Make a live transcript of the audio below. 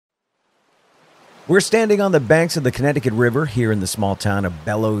We're standing on the banks of the Connecticut River here in the small town of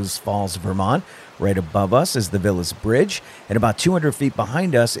Bellows Falls, Vermont. Right above us is the Villas Bridge, and about 200 feet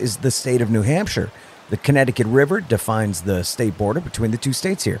behind us is the state of New Hampshire. The Connecticut River defines the state border between the two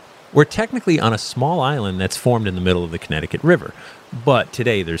states here. We're technically on a small island that's formed in the middle of the Connecticut River. But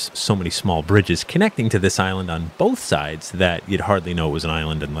today there's so many small bridges connecting to this island on both sides that you'd hardly know it was an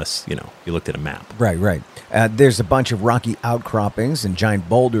island unless, you looked at a map. Right. There's a bunch of rocky outcroppings and giant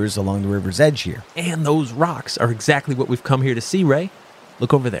boulders along the river's edge here. And those rocks are exactly what we've come here to see, Ray.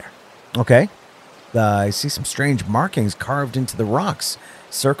 Look over there. Okay. I see some strange markings carved into the rocks.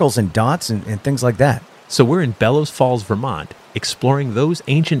 Circles and dots and things like that. So we're in Bellows Falls, Vermont, exploring those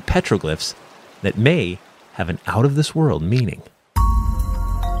ancient petroglyphs that may have an out-of-this-world meaning.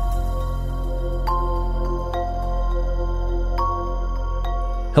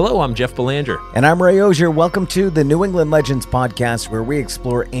 Hello, I'm Jeff Belanger. And I'm Ray Ozier. Welcome to the New England Legends podcast, where we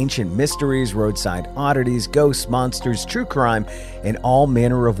explore ancient mysteries, roadside oddities, ghosts, monsters, true crime, and all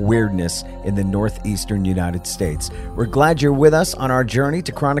manner of weirdness in the northeastern United States. We're glad you're with us on our journey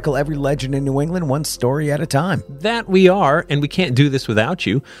to chronicle every legend in New England, one story at a time. That we are, and we can't do this without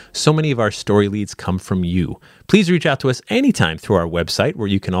you. So many of our story leads come from you. Please reach out to us anytime through our website, where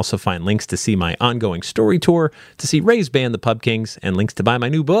you can also find links to see my ongoing story tour, to see Ray's band, the Pub Kings, and links to buy my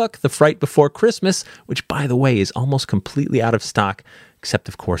new book, The Fright Before Christmas, which, by the way, is almost completely out of stock, except,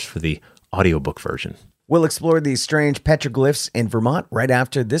 of course, for the audiobook version. We'll explore these strange petroglyphs in Vermont right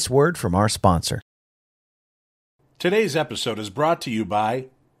after this word from our sponsor. Today's episode is brought to you by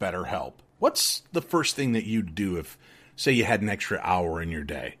BetterHelp. What's the first thing that you'd do if, say, you had an extra hour in your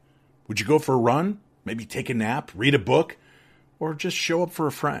day? Would you go for a run? Maybe take a nap, read a book, or just show up for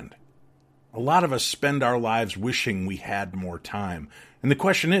a friend? A lot of us spend our lives wishing we had more time. And the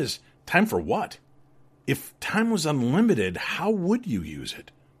question is, time for what? If time was unlimited, how would you use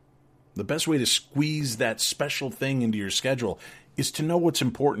it? The best way to squeeze that special thing into your schedule is to know what's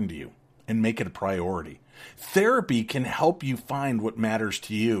important to you and make it a priority. Therapy can help you find what matters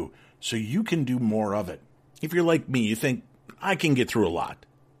to you so you can do more of it. If you're like me, you think, I can get through a lot.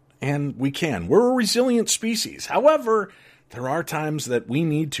 And we can. We're a resilient species. However, there are times that we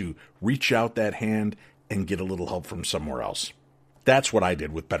need to reach out that hand and get a little help from somewhere else. That's what I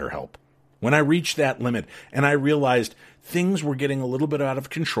did with BetterHelp. When I reached that limit and I realized things were getting a little bit out of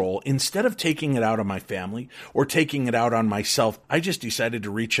control, instead of taking it out on my family or taking it out on myself, I just decided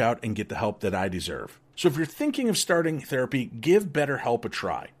to reach out and get the help that I deserve. So if you're thinking of starting therapy, give BetterHelp a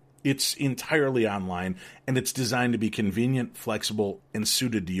try. It's entirely online, and it's designed to be convenient, flexible, and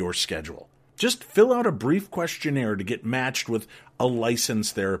suited to your schedule. Just fill out a brief questionnaire to get matched with a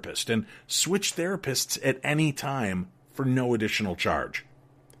licensed therapist, and switch therapists at any time for no additional charge.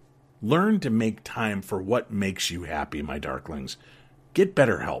 Learn to make time for what makes you happy, my darklings. Get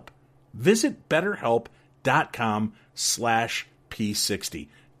BetterHelp. Visit BetterHelp.com/P60.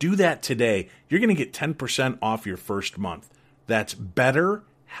 Do that today. You're going to get 10% off your first month. That's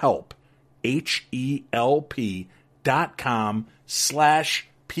BetterHelp,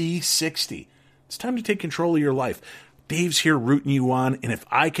 HELP.com/P60. It's time to take control of your life. Dave's here rooting you on, and if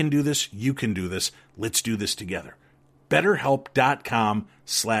I can do this, you can do this. Let's do this together.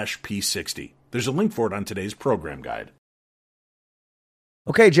 BetterHelp.com/P60. There's a link for it on today's program guide.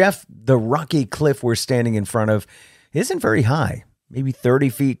 Okay, Jeff, the rocky cliff we're standing in front of isn't very high. Maybe 30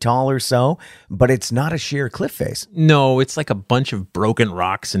 feet tall or so, but it's not a sheer cliff face. No, it's like a bunch of broken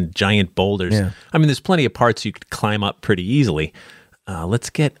rocks and giant boulders. Yeah. I mean, there's plenty of parts you could climb up pretty easily. Let's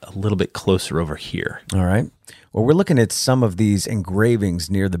get a little bit closer over here. All right. Well, we're looking at some of these engravings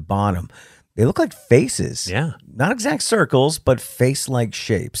near the bottom. They look like faces. Yeah. Not exact circles, but face-like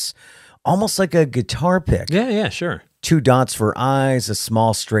shapes. Almost like a guitar pick. Yeah, sure. 2 dots for eyes, a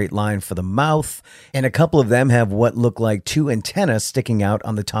small straight line for the mouth, and a couple of them have what look like 2 antennas sticking out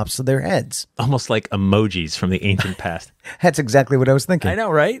on the tops of their heads. Almost like emojis from the ancient past. That's exactly what I was thinking. I know,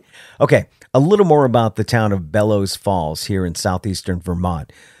 right? Okay, a little more about the town of Bellows Falls here in southeastern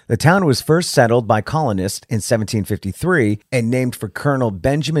Vermont. The town was first settled by colonists in 1753 and named for Colonel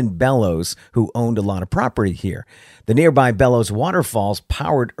Benjamin Bellows, who owned a lot of property here. The nearby Bellows waterfalls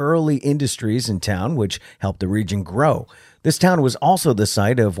powered early industries in town, which helped the region grow. This town was also the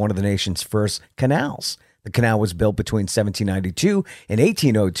site of one of the nation's first canals. The canal was built between 1792 and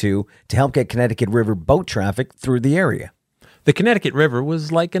 1802 to help get Connecticut River boat traffic through the area. The Connecticut River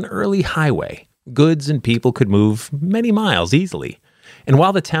was like an early highway. Goods and people could move many miles easily. And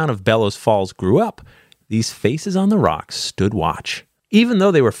while the town of Bellows Falls grew up, these faces on the rocks stood watch. Even though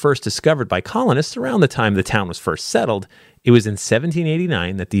they were first discovered by colonists around the time the town was first settled, it was in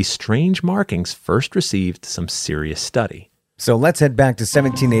 1789 that these strange markings first received some serious study. So let's head back to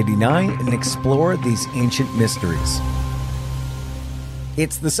 1789 and explore these ancient mysteries.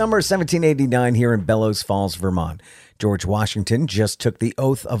 It's the summer of 1789 here in Bellows Falls, Vermont. George Washington just took the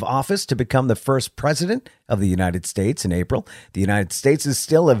oath of office to become the first president of the United States in April. The United States is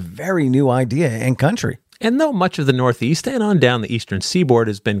still a very new idea and country. And though much of the Northeast and on down the eastern seaboard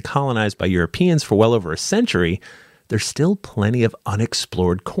has been colonized by Europeans for well over a century, there's still plenty of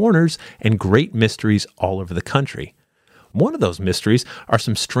unexplored corners and great mysteries all over the country. One of those mysteries are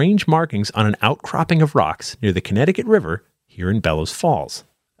some strange markings on an outcropping of rocks near the Connecticut River here in Bellows Falls.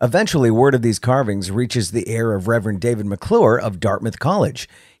 Eventually, word of these carvings reaches the ear of Reverend David McClure of Dartmouth College.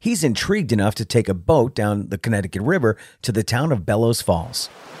 He's intrigued enough to take a boat down the Connecticut River to the town of Bellows Falls.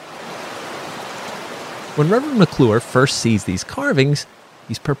 When Reverend McClure first sees these carvings,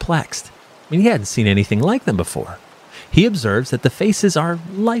 he's perplexed. I mean, he hadn't seen anything like them before. He observes that the faces are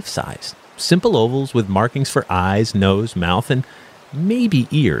life-size, simple ovals with markings for eyes, nose, mouth, and maybe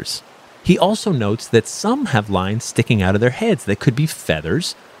ears. He also notes that some have lines sticking out of their heads that could be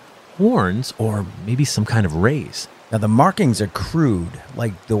feathers, horns, or maybe some kind of rays. Now, the markings are crude,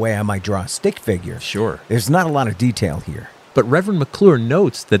 like the way I might draw a stick figure. Sure. There's not a lot of detail here. But Reverend McClure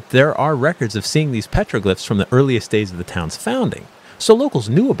notes that there are records of seeing these petroglyphs from the earliest days of the town's founding, so locals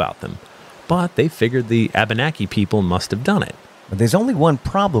knew about them, but they figured the Abenaki people must have done it. But there's only one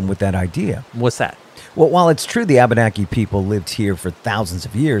problem with that idea. What's that? Well, while it's true the Abenaki people lived here for thousands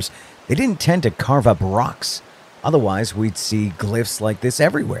of years, they didn't tend to carve up rocks. Otherwise, we'd see glyphs like this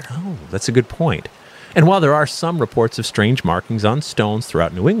everywhere. Oh, that's a good point. And while there are some reports of strange markings on stones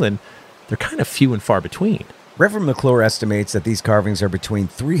throughout New England, they're kind of few and far between. Reverend McClure estimates that these carvings are between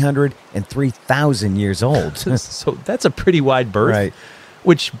 300 and 3,000 years old. So that's a pretty wide berth, Right.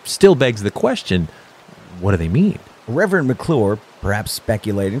 Which still begs the question, what do they mean? Reverend McClure, perhaps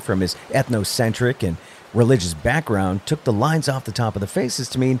speculating from his ethnocentric and religious background, took the lines off the top of the faces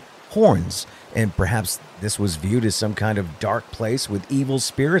to mean horns, and perhaps this was viewed as some kind of dark place with evil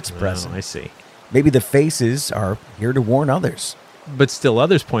spirits present. Oh, I see. Maybe the faces are here to warn others. But still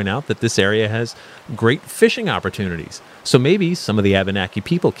others point out that this area has great fishing opportunities. So maybe some of the Abenaki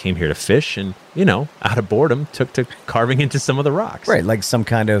people came here to fish and, out of boredom, took to carving into some of the rocks. Right, like some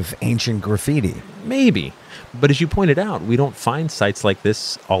kind of ancient graffiti. Maybe. But as you pointed out, we don't find sites like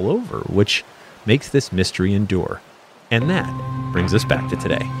this all over, which makes this mystery endure. And that brings us back to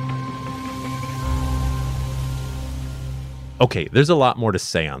today. Okay, there's a lot more to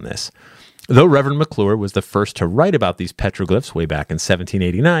say on this. Though Reverend McClure was the first to write about these petroglyphs way back in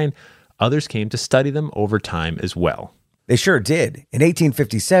 1789, others came to study them over time as well. They sure did. In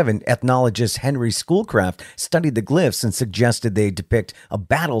 1857, ethnologist Henry Schoolcraft studied the glyphs and suggested they depict a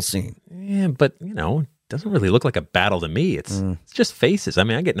battle scene. Yeah, but, it doesn't really look like a battle to me. It's just faces. I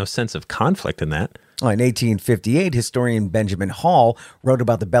mean, I get no sense of conflict in that. In 1858, historian Benjamin Hall wrote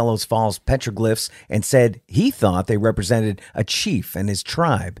about the Bellows Falls petroglyphs and said he thought they represented a chief and his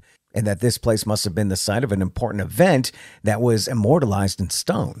tribe, and that this place must have been the site of an important event that was immortalized in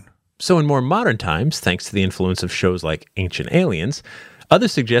stone. So in more modern times, thanks to the influence of shows like Ancient Aliens,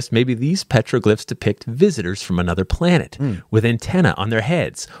 others suggest maybe these petroglyphs depict visitors from another planet with antennae on their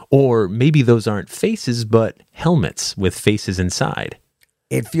heads, or maybe those aren't faces but helmets with faces inside.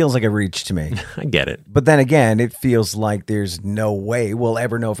 It feels like a reach to me. I get it. But then again, it feels like there's no way we'll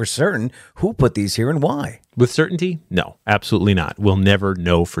ever know for certain who put these here and why. With certainty? No, absolutely not. We'll never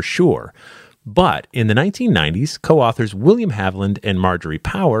know for sure. But in the 1990s, co-authors William Haviland and Marjorie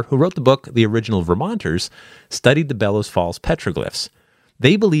Power, who wrote the book The Original Vermonters, studied the Bellows Falls petroglyphs.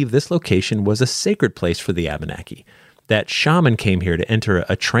 They believe this location was a sacred place for the Abenaki, that shaman came here to enter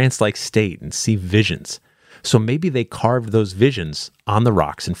a trance-like state and see visions. So maybe they carved those visions on the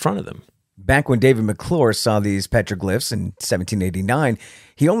rocks in front of them. Back when David McClure saw these petroglyphs in 1789,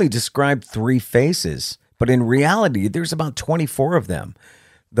 he only described 3 faces, but in reality, there's about 24 of them.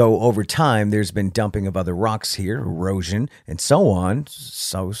 Though over time, there's been dumping of other rocks here, erosion, and so on,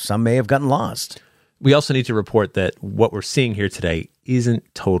 so some may have gotten lost. We also need to report that what we're seeing here today isn't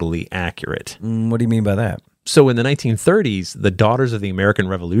totally accurate. What do you mean by that? So in the 1930s, the Daughters of the American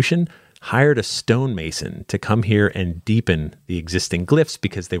Revolution hired a stonemason to come here and deepen the existing glyphs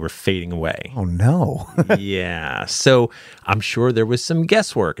because they were fading away. Oh, no. Yeah, so I'm sure there was some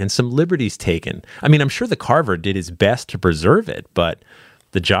guesswork and some liberties taken. I mean, I'm sure the carver did his best to preserve it, but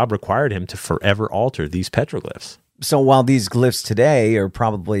the job required him to forever alter these petroglyphs. So while these glyphs today are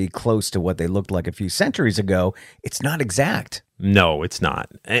probably close to what they looked like a few centuries ago, it's not exact. No, it's not.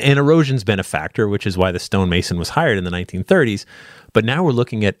 And erosion's been a factor, which is why the stonemason was hired in the 1930s. But now we're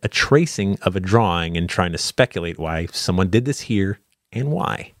looking at a tracing of a drawing and trying to speculate why someone did this here and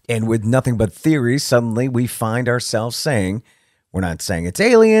why. And with nothing but theories, suddenly we find ourselves saying, we're not saying it's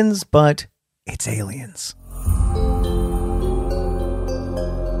aliens, but it's aliens.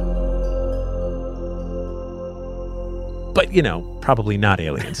 But, probably not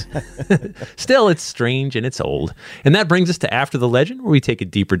aliens. Still, it's strange and it's old. And that brings us to After the Legend, where we take a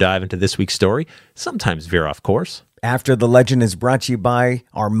deeper dive into this week's story, sometimes veer off course. After the Legend is brought to you by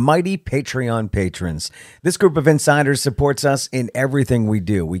our mighty Patreon patrons. This group of insiders supports us in everything we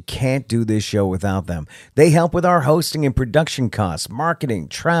do. We can't do this show without them. They help with our hosting and production costs, marketing,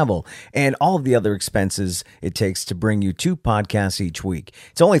 travel, and all of the other expenses it takes to bring you 2 podcasts each week.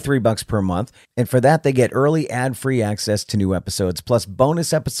 It's only $3 per month, and for that they get early ad-free access to new episodes, plus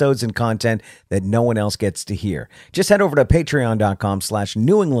bonus episodes and content that no one else gets to hear. Just head over to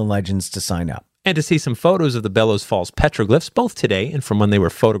patreon.com/New England Legends to sign up. And to see some photos of the Bellows Falls petroglyphs, both today and from when they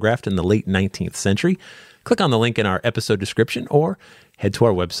were photographed in the late 19th century, click on the link in our episode description or head to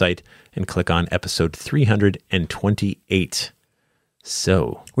our website and click on episode 328.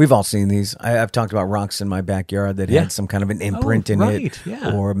 So we've all seen these. I've talked about rocks in my backyard that had some kind of an imprint in it,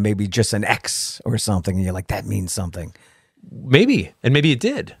 or maybe just an X or something. And you're like, that means something. Maybe, and maybe it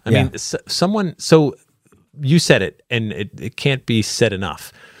did. I mean, someone. So you said it, and it can't be said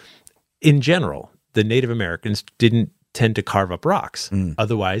enough. In general, the Native Americans didn't tend to carve up rocks.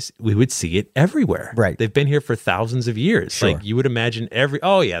 Otherwise, we would see it everywhere. Right. They've been here for thousands of years. Sure. Like you would imagine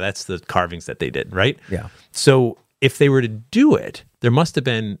that's the carvings that they did, right? Yeah. So if they were to do it, there must have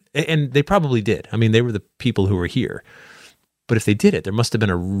been, and they probably did. I mean, they were the people who were here. But if they did it, there must have been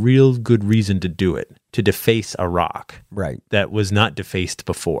a real good reason to do it, to deface a rock. Right. That was not defaced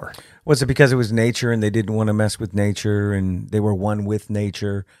before. Was it because it was nature and they didn't want to mess with nature and they were one with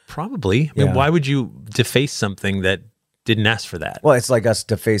nature? Probably. I mean, why would you deface something that didn't ask for that? Well, it's like us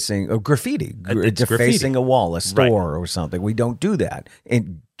defacing graffiti, defacing a wall, a store or something. We don't do that.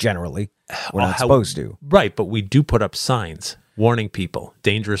 Generally, we're not supposed to. Right, but we do put up signs warning people,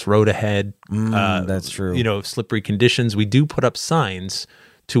 dangerous road ahead. That's true. Slippery conditions. We do put up signs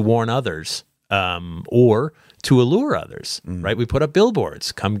to warn others or to allure others, right? We put up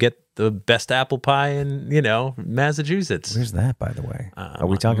billboards. Come get the best apple pie in, Massachusetts. Where's that, by the way? Are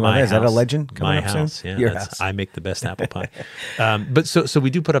we talking about that? Is that a legend coming up house, soon? Yeah, Your house. I make the best apple pie. But so we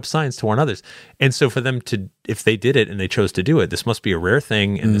do put up signs to warn others. And so for them to, if they did it and they chose to do it, this must be a rare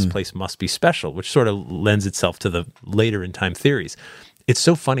thing and this place must be special, which sort of lends itself to the later in time theories. It's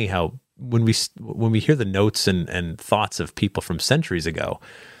so funny how when we hear the notes and thoughts of people from centuries ago,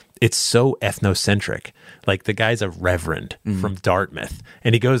 it's so ethnocentric. Like the guy's a reverend from Dartmouth,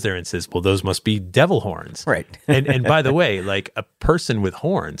 and he goes there and says, well, those must be devil horns. Right. and by the way, like a person with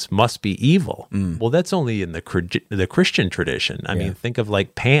horns must be evil. Well, that's only in the Christian tradition. I mean, think of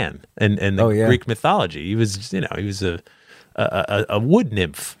like Pan and the Greek mythology. He was, he was a wood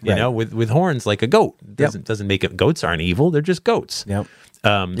nymph, with horns like a goat. Doesn't make it, goats aren't evil. They're just goats. Yep.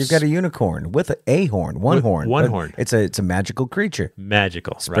 You've got a unicorn with a horn, one horn. One horn. It's a magical creature.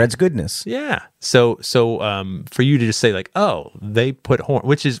 Magical. Spreads goodness. Yeah. So for you to just say like, oh, they put horn,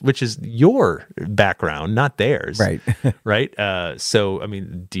 which is your background, not theirs. Right. Right. So I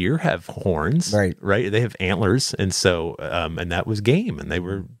mean, deer have horns. Right. Right. They have antlers, and so and that was game, and they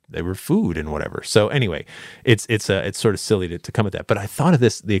were food and whatever. So anyway, it's sort of silly to come at that. But I thought of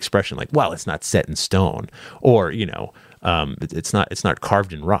the expression like, well, it's not set in stone, or it's not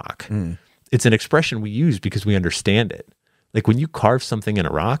carved in rock. It's an expression we use because we understand it. Like when you carve something in a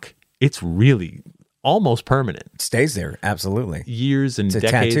rock, it's really almost permanent. It stays there, absolutely. Years and it's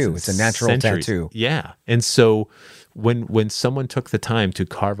decades. It's a tattoo. It's a natural tattoo. Yeah. And so when someone took the time to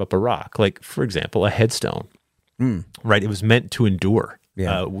carve up a rock, like for example, a headstone, right? It was meant to endure.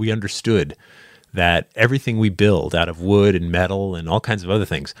 Yeah. We understood that everything we build out of wood and metal and all kinds of other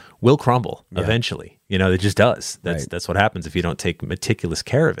things will crumble eventually. It just does. That's what happens if you don't take meticulous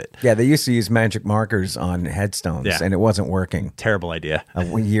care of it. Yeah, they used to use magic markers on headstones, and it wasn't working. Terrible idea. A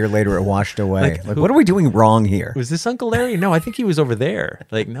year later, it washed away. Like what are we doing wrong here? Was this Uncle Larry? No, I think he was over there.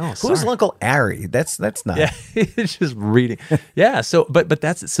 Like, no, sorry. Who's Uncle Ari? That's not. Yeah, it's just reading. Yeah, so but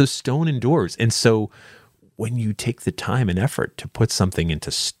that's so stone endures, and so when you take the time and effort to put something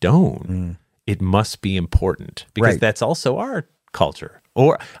into stone. It must be important because that's also our culture.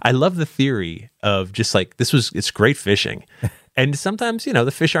 Or I love the theory of just like, it's great fishing. And sometimes,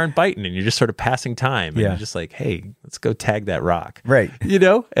 the fish aren't biting and you're just sort of passing time. And you're just like, hey, let's go tag that rock. Right.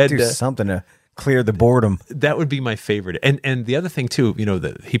 And do something to clear the boredom. That would be my favorite. And the other thing too,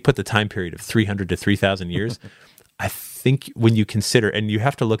 he put the time period of 300 to 3,000 years. I think when you consider, and you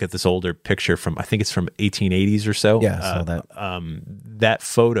have to look at this older picture from, I think it's from 1880s or so. Yeah, I saw that. That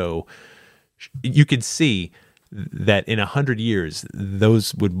photo, you can see that in 100 years,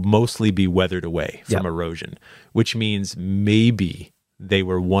 those would mostly be weathered away from erosion, which means maybe they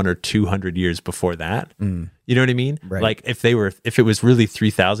were 100 or 200 years before that. You know what I mean? Right. Like if it was really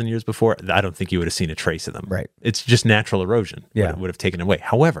 3,000 years before, I don't think you would have seen a trace of them. Right. It's just natural erosion would have taken away.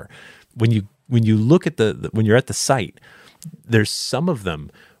 However, when you look at when you're at the site, there's some of them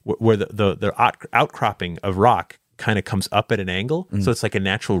where the outcropping of rock kind of comes up at an angle. So it's like a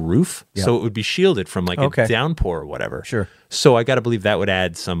natural roof. So it would be shielded from like a downpour or whatever. Sure. So I got to believe that would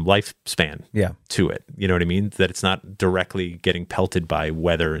add some lifespan Yeah. to it. You know what I mean? That it's not directly getting pelted by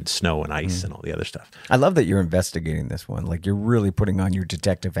weather and snow and ice and all the other stuff. I love that you're investigating this one. Like you're really putting on your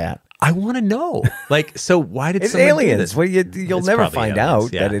detective hat. I want to know. Like, so why did It's someone do aliens. this? Well, you'll It's never probably find aliens.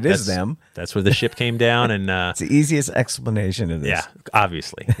 out Yeah, that it is that's- them. That's where the ship came down and... It's the easiest explanation of this. yeah,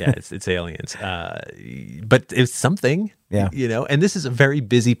 obviously. Yeah, it's aliens. But it's something, Yeah. you know, and this is a very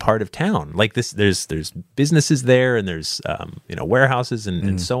busy part of town. Like this, there's businesses there and there's, warehouses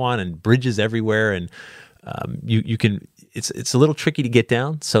and so on and bridges everywhere. And you can, it's a little tricky to get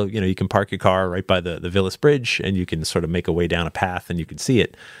down. So, you can park your car right by the Villas Bridge and you can sort of make a way down a path and you can see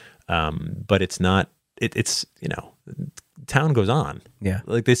it. But it's not, town goes on. Yeah.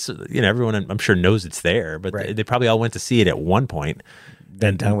 Like this, everyone I'm sure knows it's there, but Right. they probably all went to see it at one point.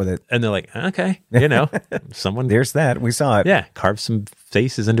 Then done with it. And they're like, okay, someone There's that. We saw it. yeah, carved some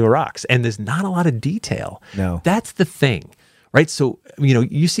faces into rocks. And there's not a lot of detail. No. That's the thing, right? So,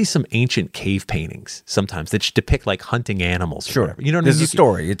 you see some ancient cave paintings sometimes that depict like hunting animals. Or Sure. whatever. You know what There's I mean? a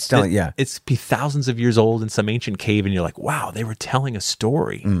story. It's telling, yeah. It's be thousands of years old in some ancient cave. And you're like, wow, they were telling a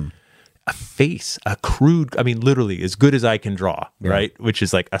story. A face, a crude, literally as good as I can draw, right? Which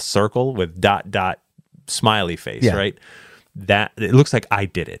is like a circle with ... smiley face, Yeah. right? That it looks like I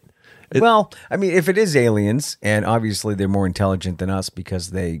did it. Well, if it is aliens, and obviously they're more intelligent than us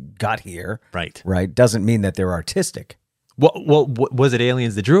because they got here, Right. doesn't mean that they're artistic. Well, was it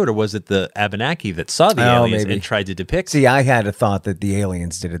aliens that drew it, or was it the Abenaki that saw the aliens maybe. and tried to depict? See, I had a thought that the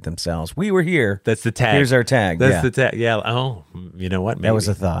aliens did it themselves. We were here. That's the tag. Here's our tag. That's yeah. the tag. Yeah. Oh, you know what? Maybe. That was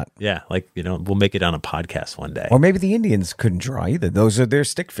a thought. Yeah. Like, we'll make it on a podcast one day. Or maybe the Indians couldn't draw either. Those are their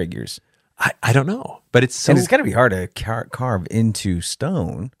stick figures. I don't know, but it's so. And it's got to be hard to carve into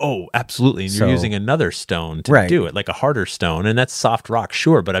stone. Oh, absolutely. And you're So- using another stone to Right. do it, like a harder stone. And that's soft rock,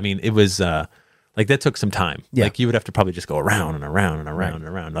 sure. But it was like that took some time. Yeah. Like you would have to probably just go around and around and around and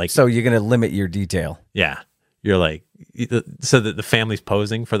around. Like, So you're going to limit your detail. yeah. You're like, so that the family's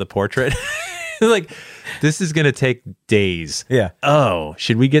posing for the portrait. Like, this is going to take days. Yeah. Oh,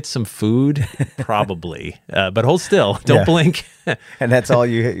 should we get some food? Probably. But hold still. Don't Yeah. blink. And that's all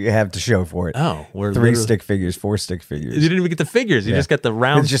you have to show for it. Oh, we're 3 literally- stick figures, 4 stick figures. You didn't even get the figures. You just got the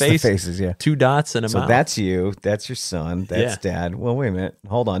round It's just face, the faces, yeah. 2 dots and a So mouth. that's you. That's your son. That's dad. Well, wait a minute.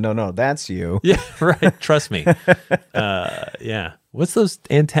 Hold on. No, that's you. Yeah, right. Trust me. Yeah. What's those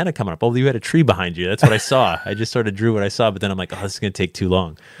antenna coming up? Oh, you had a tree behind you. That's what I saw. I just sort of drew what I saw, but then I'm like, oh, this is going to take too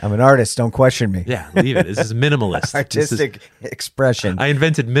long. I'm an artist. Don't question me. Yeah, leave it. This is minimalist. Artistic expression. I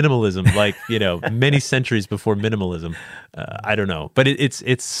invented minimalism, like many centuries before minimalism. I don't know, but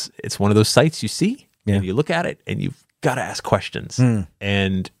it's one of those sites you see and you look at it and you've got to ask questions,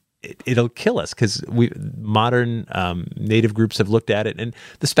 and it'll kill us because modern native groups have looked at it, and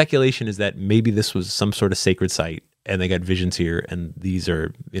the speculation is that maybe this was some sort of sacred site. And they got visions here, and these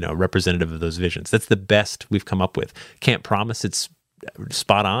are, representative of those visions. That's the best we've come up with. Can't promise it's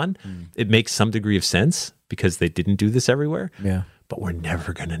spot on. It makes some degree of sense because they didn't do this everywhere. Yeah. But we're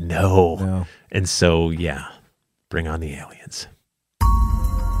never going to know. No. And so, yeah, bring on the aliens.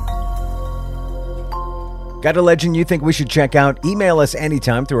 Got a legend you think we should check out? Email us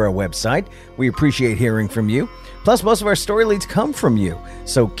anytime through our website. We appreciate hearing from you. Plus, most of our story leads come from you,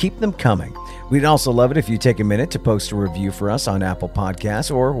 so keep them coming. We'd also love it if you take a minute to post a review for us on Apple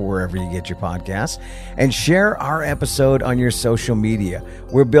Podcasts or wherever you get your podcasts, and share our episode on your social media.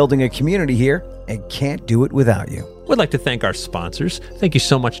 We're building a community here and can't do it without you. We'd like to thank our sponsors. Thank you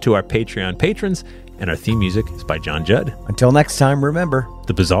so much to our Patreon patrons, and our theme music is by John Judd. Until next time, remember,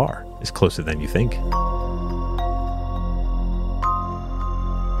 The Bazaar is closer than you think.